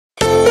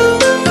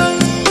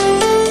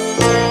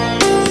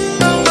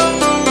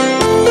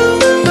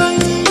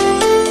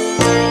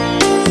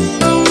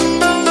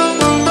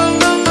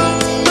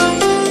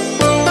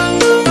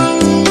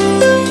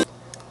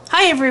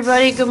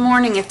everybody, good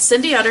morning. It's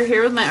Cindy Utter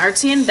here with my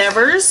artsy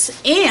endeavors,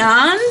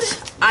 and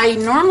I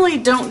normally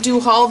don't do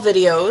haul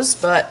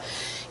videos, but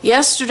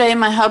yesterday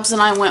my hubs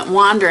and I went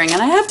wandering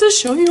and I have to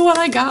show you what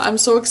I got. I'm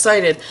so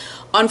excited.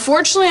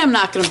 Unfortunately, I'm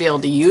not going to be able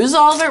to use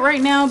all of it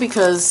right now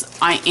because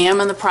I am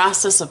in the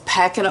process of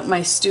packing up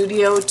my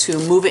studio to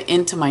move it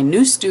into my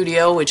new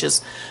studio, which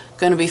is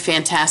going to be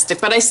fantastic,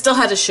 but I still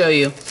had to show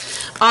you.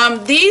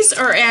 These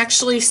are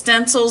actually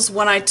stencils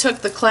when I took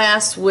the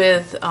class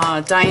with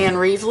Diane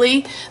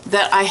Reevely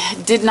that I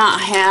did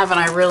not have, and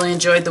I really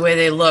enjoyed the way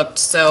they looked.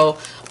 So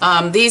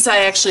these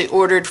I actually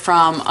ordered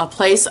from a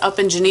place up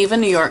in Geneva,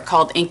 New York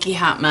called Inky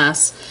Hot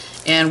Mess,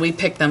 and we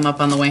picked them up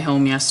on the way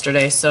home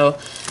yesterday. So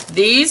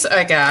these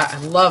I got. I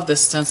love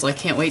this stencil. I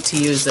can't wait to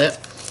use it.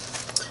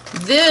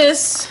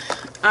 This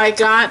I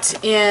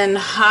got in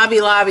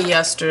Hobby Lobby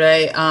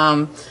yesterday.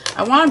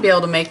 I want to be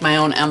able to make my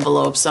own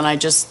envelopes, and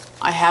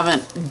I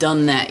haven't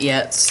done that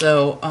yet.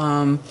 So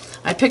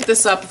I picked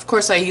this up. Of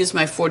course, I used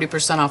my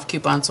 40% off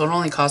coupon, so it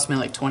only cost me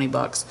like 20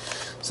 bucks.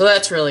 So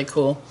that's really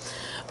cool.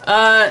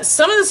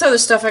 Some of this other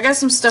stuff, I got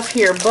some stuff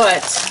here,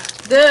 but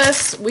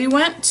this, we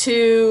went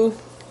to,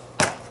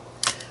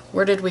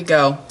 where did we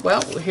go?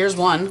 Well, here's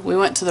one. We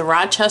went to the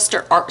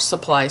Rochester Art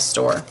Supply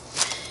Store.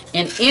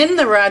 And in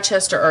the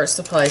Rochester Art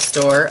Supply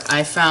Store,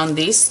 I found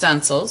these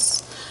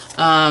stencils.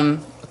 A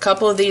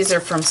couple of these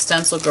are from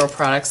Stencil Girl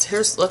products.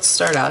 Let's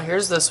start out.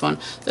 Here's this one.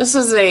 This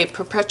is a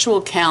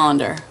perpetual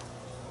calendar.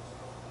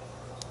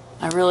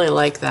 I really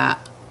like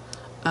that.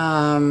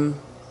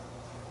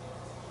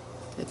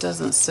 It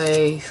doesn't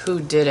say who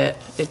did it.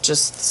 It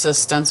just says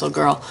Stencil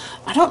Girl.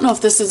 I don't know if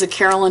this is a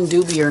Carolyn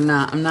Doobie or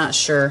not. I'm not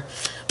sure.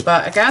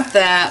 But I got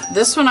that.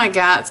 This one I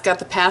got. It's got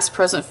the past,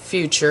 present,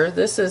 future.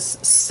 This is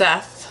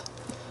Seth,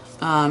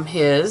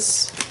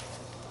 his.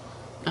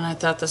 And I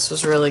thought this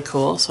was really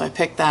cool, so I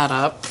picked that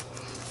up.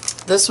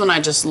 This one I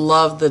just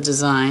love the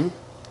design,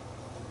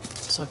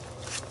 so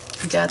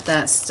I got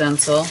that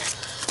stencil.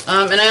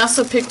 And I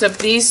also picked up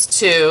these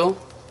two,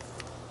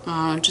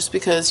 just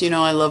because, you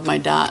know, I love my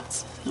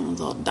dots. That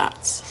one's all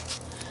dots.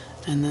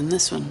 And then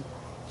this one.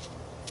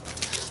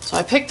 So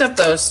I picked up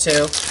those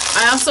two.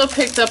 I also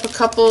picked up a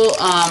couple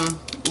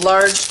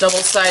large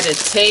double-sided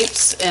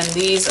tapes, and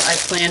these I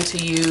plan to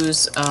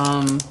use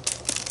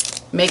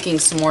making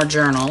some more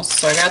journals.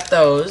 So I got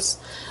those.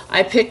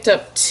 I picked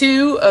up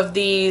two of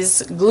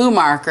these glue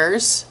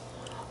markers.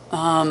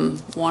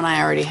 One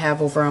I already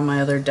have over on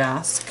my other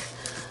desk.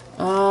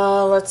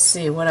 Let's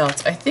see, what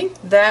else? I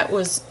think that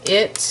was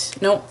it.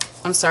 Nope,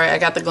 I'm sorry, I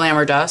got the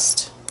Glamour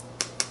Dust.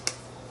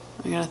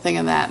 I got a thing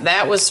of that.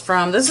 That was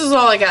from, this is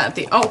all I got at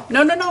the, oh,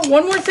 no,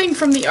 one more thing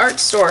from the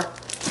art store.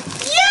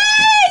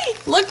 Yay!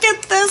 Look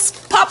at this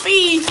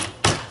puppy!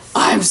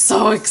 I'm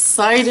so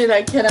excited,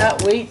 I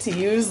cannot wait to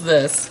use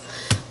this.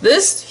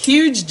 This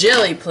huge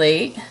jelly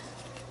plate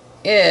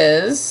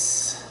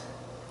is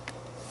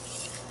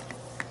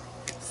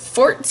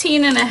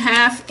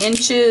 14.5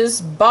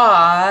 inches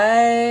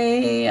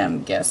by,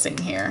 I'm guessing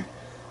here,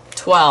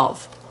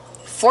 12.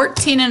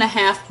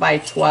 14.5 by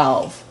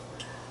 12.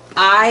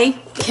 I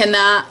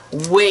cannot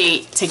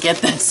wait to get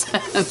this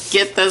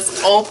get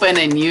this open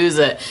and use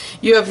it.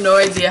 You have no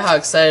idea how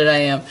excited I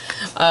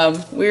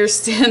am. We were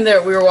standing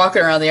there, we were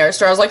walking around the art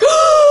store. I was like,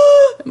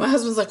 oh! And my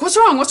husband's like, what's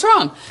wrong? What's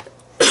wrong?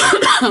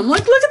 I'm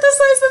like, look at the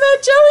size of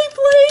that jelly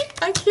plate.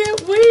 I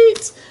can't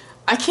wait.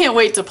 I can't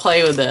wait to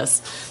play with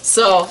this.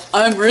 So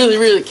I'm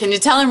really, can you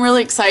tell I'm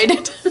really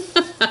excited?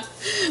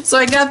 So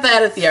I got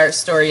that at the art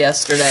store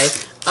yesterday.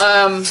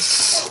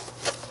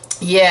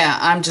 Yeah,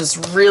 I'm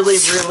just really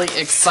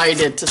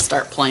excited to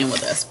start playing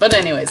with this. But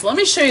anyways, let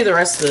me show you the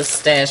rest of the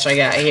stash I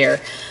got here.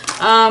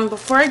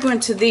 Before I go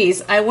into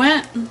these, I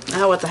went,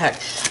 oh, what the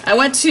heck. I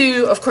went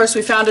to, of course,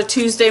 we found a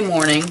Tuesday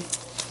morning.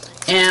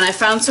 And I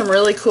found some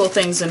really cool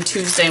things in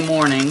Tuesday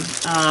morning.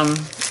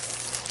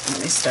 Let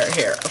me start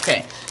here.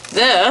 Okay,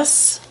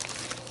 this,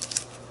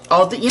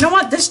 you know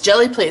what? This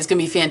jelly plate is going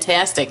to be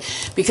fantastic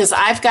because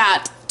I've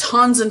got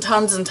tons and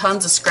tons and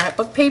tons of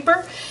scrapbook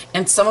paper,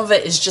 and some of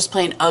it is just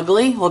plain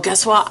ugly. Well,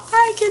 guess what?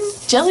 I can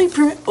jelly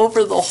print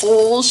over the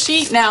whole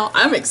sheet now.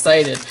 I'm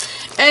excited.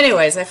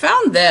 Anyways, I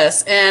found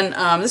this, and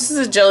this is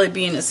a jelly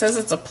bean. It says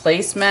it's a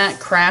placemat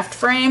craft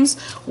frames.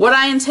 What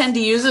I intend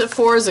to use it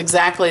for is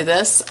exactly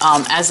this,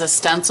 as a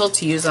stencil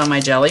to use on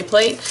my jelly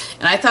plate.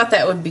 And I thought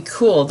that would be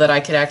cool that I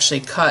could actually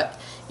cut,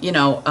 you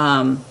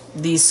know,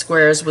 these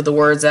squares with the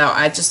words out.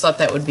 I just thought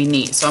that would be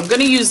neat. So I'm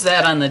going to use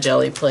that on the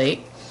jelly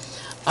plate.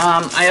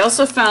 I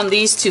also found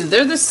these two.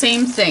 They're the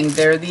same thing.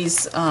 They're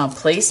these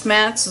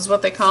placemats is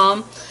what they call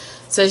them.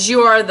 It says,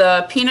 you are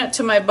the peanut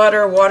to my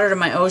butter, water to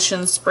my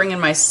ocean, spring in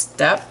my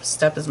step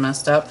is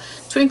messed up,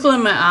 twinkle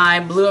in my eye,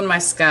 blue in my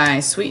sky,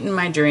 sweet in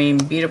my dream,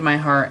 beat of my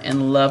heart,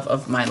 and love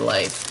of my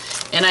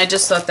life. And I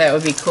just thought that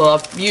would be cool.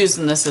 I'm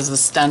using this as a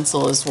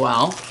stencil as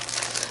well.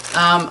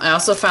 I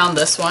also found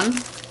this one.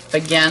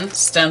 Again,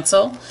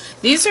 stencil.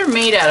 These are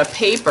made out of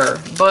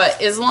paper,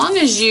 but as long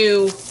as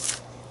you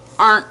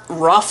aren't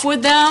rough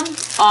with them,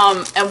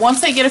 and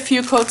once they get a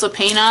few coats of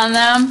paint on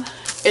them,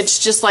 it's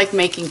just like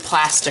making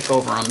plastic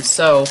over them.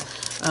 So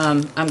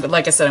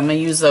Like I said, I'm going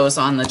to use those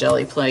on the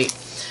jelly plate.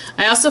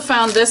 I also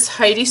found this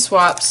Heidi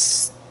Swapp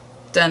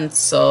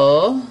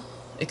stencil,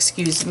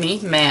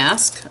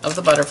 mask of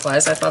the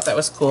butterflies. I thought that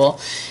was cool.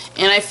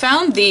 And I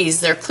found these.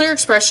 They're clear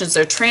expressions.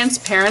 They're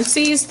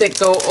transparencies that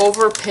go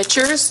over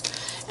pictures.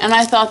 And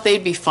I thought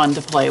they'd be fun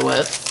to play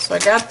with. So I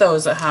got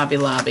those at Hobby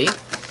Lobby.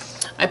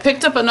 I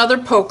picked up another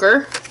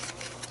poker.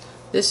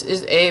 This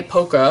is a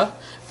polka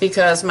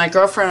because my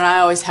girlfriend and I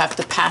always have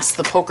to pass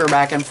the poker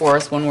back and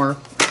forth when we're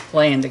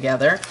playing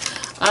together.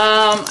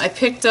 I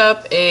picked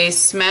up a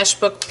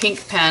Smashbook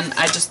pink pen.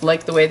 I just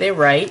like the way they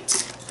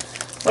write.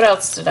 What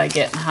else did I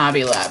get in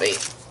Hobby Lobby?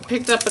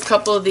 Picked up a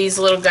couple of these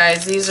little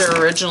guys. These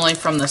are originally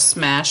from the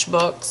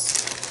Smashbooks.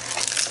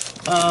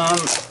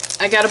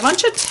 I got a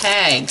bunch of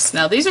tags.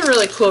 Now these are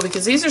really cool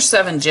because these are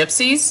 7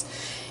 Gypsies.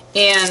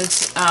 And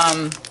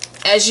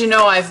as you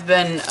know, I've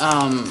been...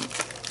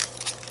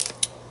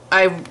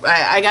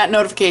 I got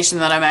notification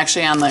that I'm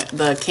actually on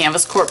the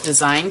Canvas Corp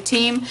design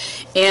team,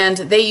 and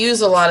they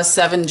use a lot of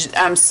 7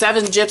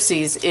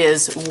 Gypsies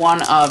is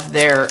one of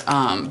their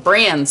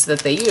brands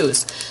that they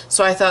use.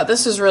 So I thought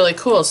this is really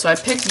cool. So I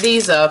picked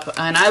these up,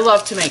 and I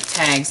love to make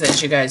tags,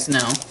 as you guys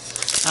know.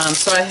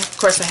 So of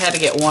course I had to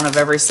get one of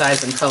every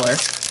size and color.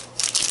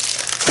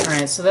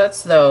 Alright, so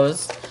that's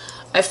those.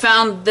 I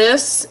found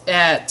this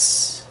at,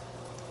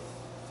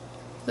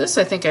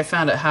 I think I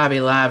found at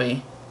Hobby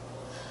Lobby.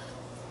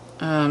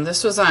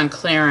 This was on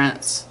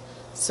clearance.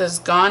 It says,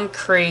 "Gone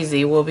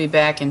crazy, we'll be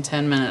back in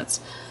 10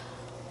 minutes."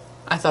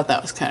 I thought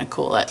that was kind of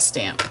cool, that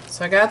stamp.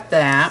 So I got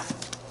that.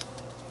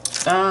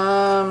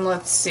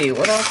 Let's see,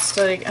 what else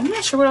did I'm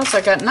not sure what else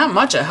I got. Not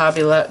much at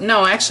Hobby Lobby.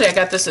 No, actually I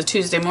got this a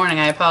Tuesday morning.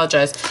 I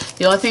apologize.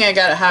 The only thing I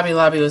got at Hobby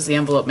Lobby was the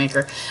envelope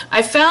maker.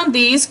 I found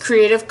these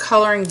creative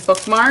coloring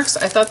bookmarks.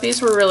 I thought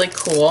these were really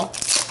cool.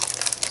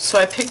 So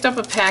I picked up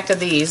a pack of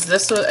these.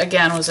 This,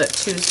 again, was at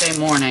Tuesday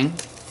morning.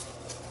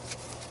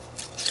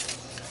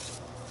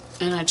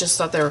 And I just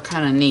thought they were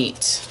kind of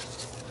neat.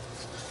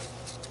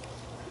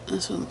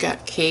 This one's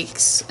got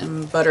cakes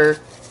and butter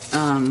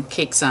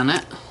cakes on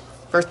it.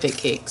 Birthday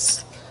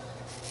cakes.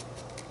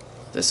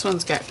 This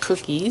one's got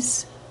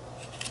cookies.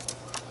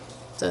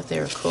 Thought they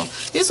were cool.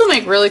 These will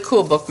make really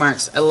cool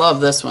bookmarks. I love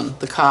this one,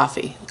 the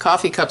coffee. The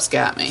coffee cups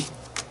got me.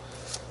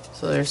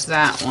 So there's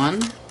that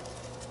one.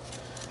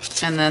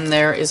 And then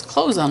there is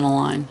clothes on the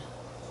line.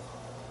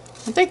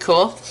 Aren't they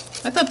cool?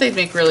 I thought they'd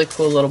make really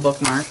cool little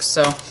bookmarks.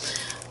 So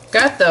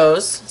got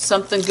those.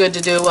 Something good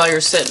to do while you're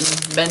sitting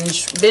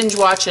binge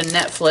watching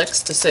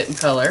Netflix to sit in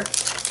color.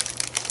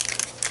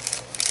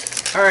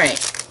 Alright,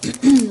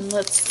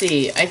 let's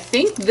see. I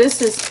think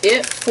this is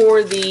it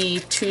for the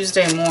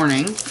Tuesday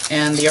morning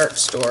and the art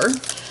store.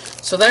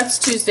 So that's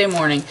Tuesday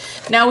morning.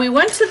 Now we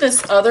went to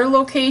this other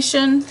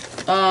location.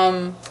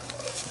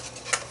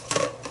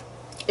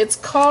 It's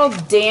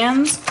called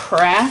Dan's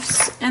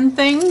Crafts and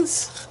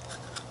Things.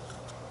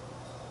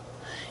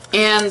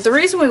 And the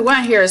reason we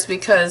went here is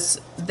because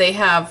they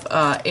have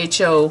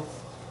HO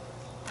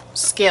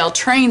scale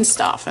train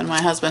stuff, and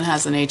my husband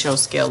has an HO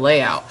scale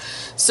layout.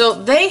 So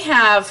they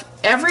have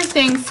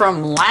everything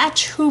from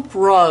latch hoop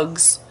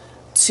rugs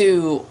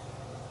to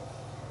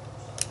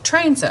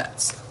train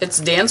sets. It's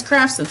Dan's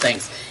Crafts and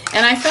Things.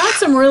 And I found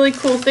some really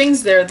cool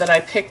things there that I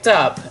picked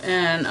up,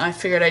 and I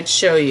figured I'd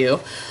show you.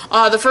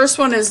 The first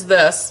one is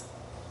this.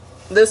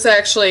 This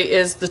actually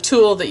is the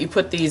tool that you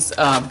put these,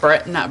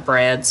 not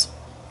brads.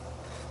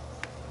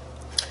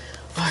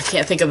 Oh, I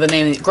can't think of the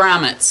name.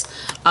 Grommets.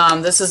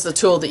 This is the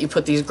tool that you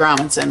put these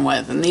grommets in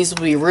with, and these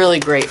will be really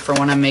great for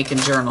when I'm making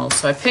journals.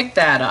 So I picked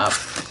that up.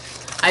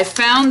 I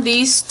found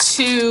these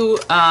two.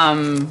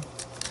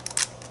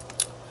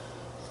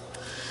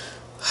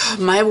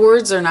 My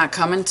words are not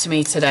coming to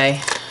me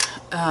today.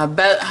 I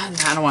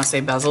don't want to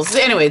say bezels.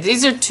 Anyway,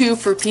 these are 2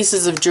 for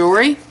pieces of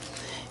jewelry,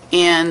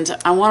 and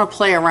I want to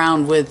play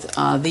around with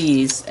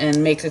these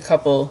and make a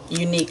couple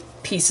unique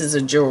pieces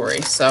of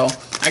jewelry. So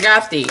I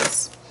got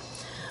these.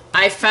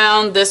 I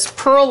found this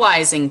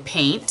pearlizing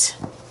paint,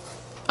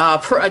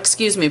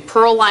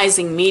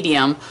 pearlizing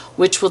medium,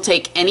 which will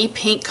take any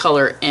paint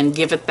color and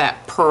give it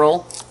that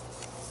pearl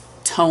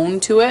tone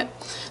to it.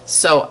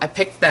 So I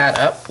picked that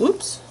up.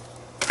 Whoops.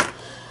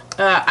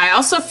 I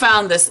also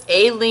found this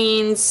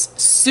Aleene's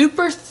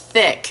super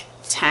thick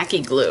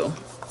tacky glue.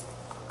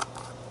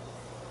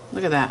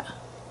 Look at that.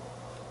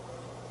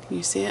 Can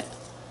you see it?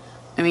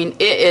 I mean,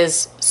 it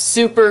is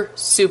super,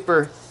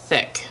 super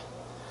thick.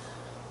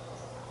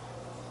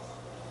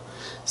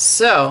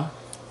 So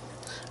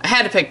I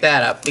had to pick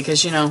that up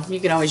because, you know, you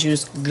can always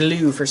use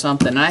glue for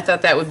something. And I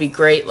thought that would be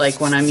great, like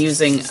when I'm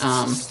using,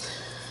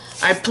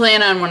 I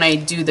plan on, when I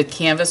do the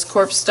Canvas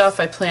Corp stuff,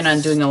 I plan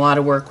on doing a lot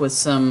of work with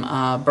some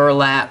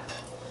burlap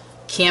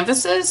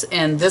canvases,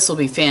 and this will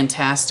be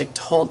fantastic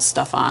to hold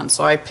stuff on.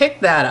 So I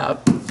picked that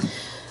up.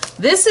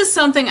 This is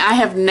something I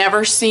have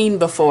never seen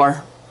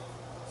before.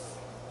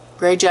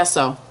 Gray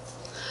gesso.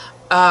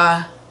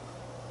 I've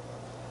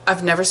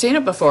never seen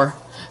it before.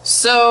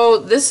 So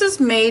this is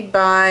made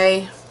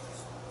by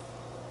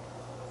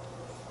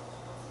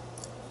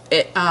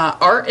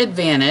Art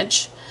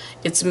Advantage,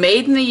 It's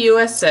made in the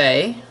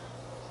USA,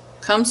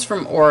 comes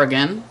from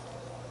Oregon,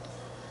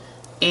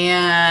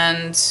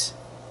 and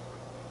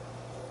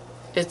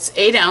it's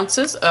 8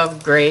 ounces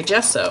of gray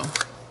gesso.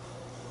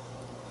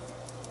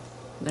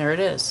 There it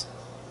is.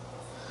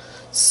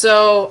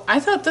 So I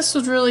thought this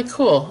was really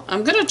cool.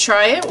 I'm gonna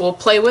try it. We'll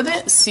play with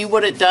it, see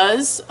what it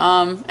does,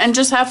 and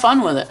just have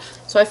fun with it.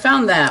 So I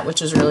found that,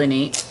 which is really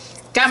neat.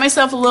 Got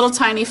myself a little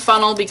tiny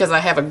funnel because I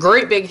have a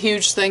great big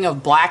huge thing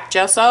of black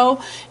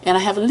gesso, and I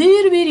have a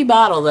little bitty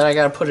bottle that I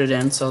gotta put it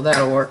in, so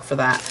that'll work for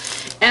that.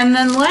 And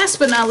then last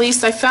but not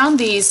least, I found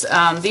these.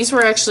 These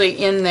were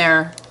actually in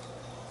their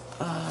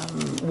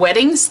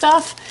wedding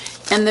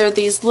stuff, and they're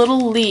these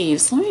little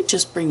leaves. Let me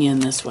just bring you in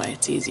this way,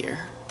 it's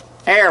easier.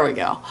 There we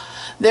go.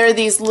 They're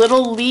these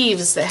little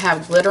leaves that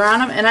have glitter on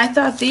them, and I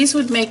thought these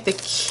would make the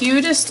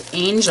cutest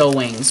angel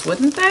wings,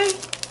 wouldn't they?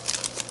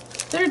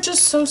 They're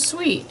just so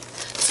sweet.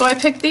 So I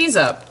picked these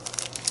up.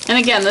 And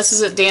again, this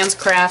is at Dan's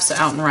Crafts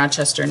out in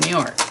Rochester, New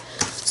York.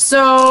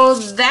 So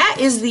that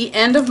is the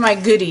end of my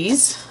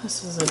goodies.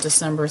 This is a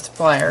December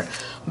flyer.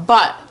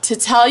 But to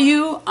tell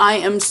you, I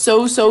am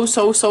so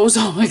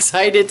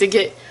excited to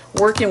get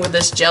working with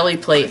this jelly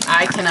plate.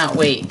 I cannot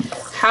wait.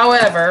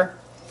 However,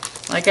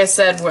 like I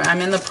said, I'm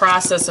in the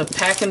process of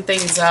packing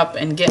things up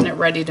and getting it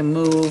ready to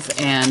move,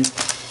 and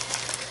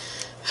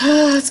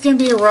it's going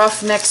to be a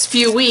rough next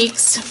few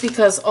weeks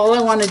because all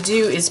I want to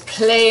do is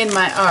play in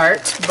my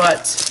art,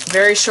 but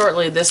very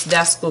shortly this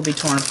desk will be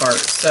torn apart.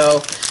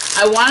 So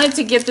I wanted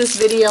to get this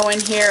video in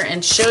here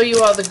and show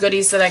you all the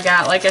goodies that I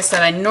got. Like I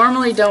said, I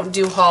normally don't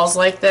do hauls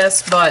like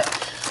this, but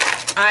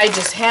I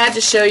just had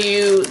to show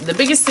you. The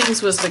biggest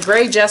things was the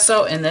gray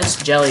gesso and this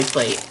jelly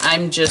plate.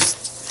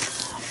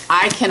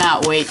 I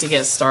cannot wait to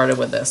get started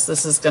with this.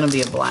 This is going to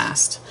be a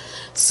blast.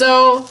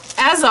 So,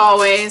 as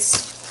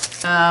always,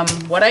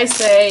 what I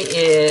say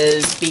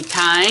is be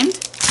kind,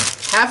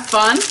 have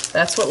fun,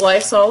 that's what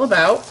life's all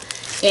about,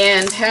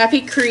 and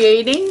happy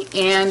creating,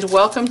 and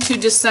welcome to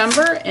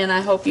December, and I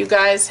hope you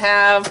guys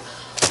have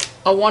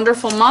a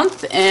wonderful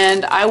month,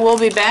 and I will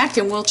be back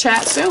and we'll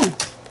chat soon.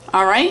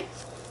 Alright?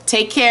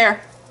 Take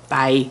care.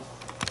 Bye.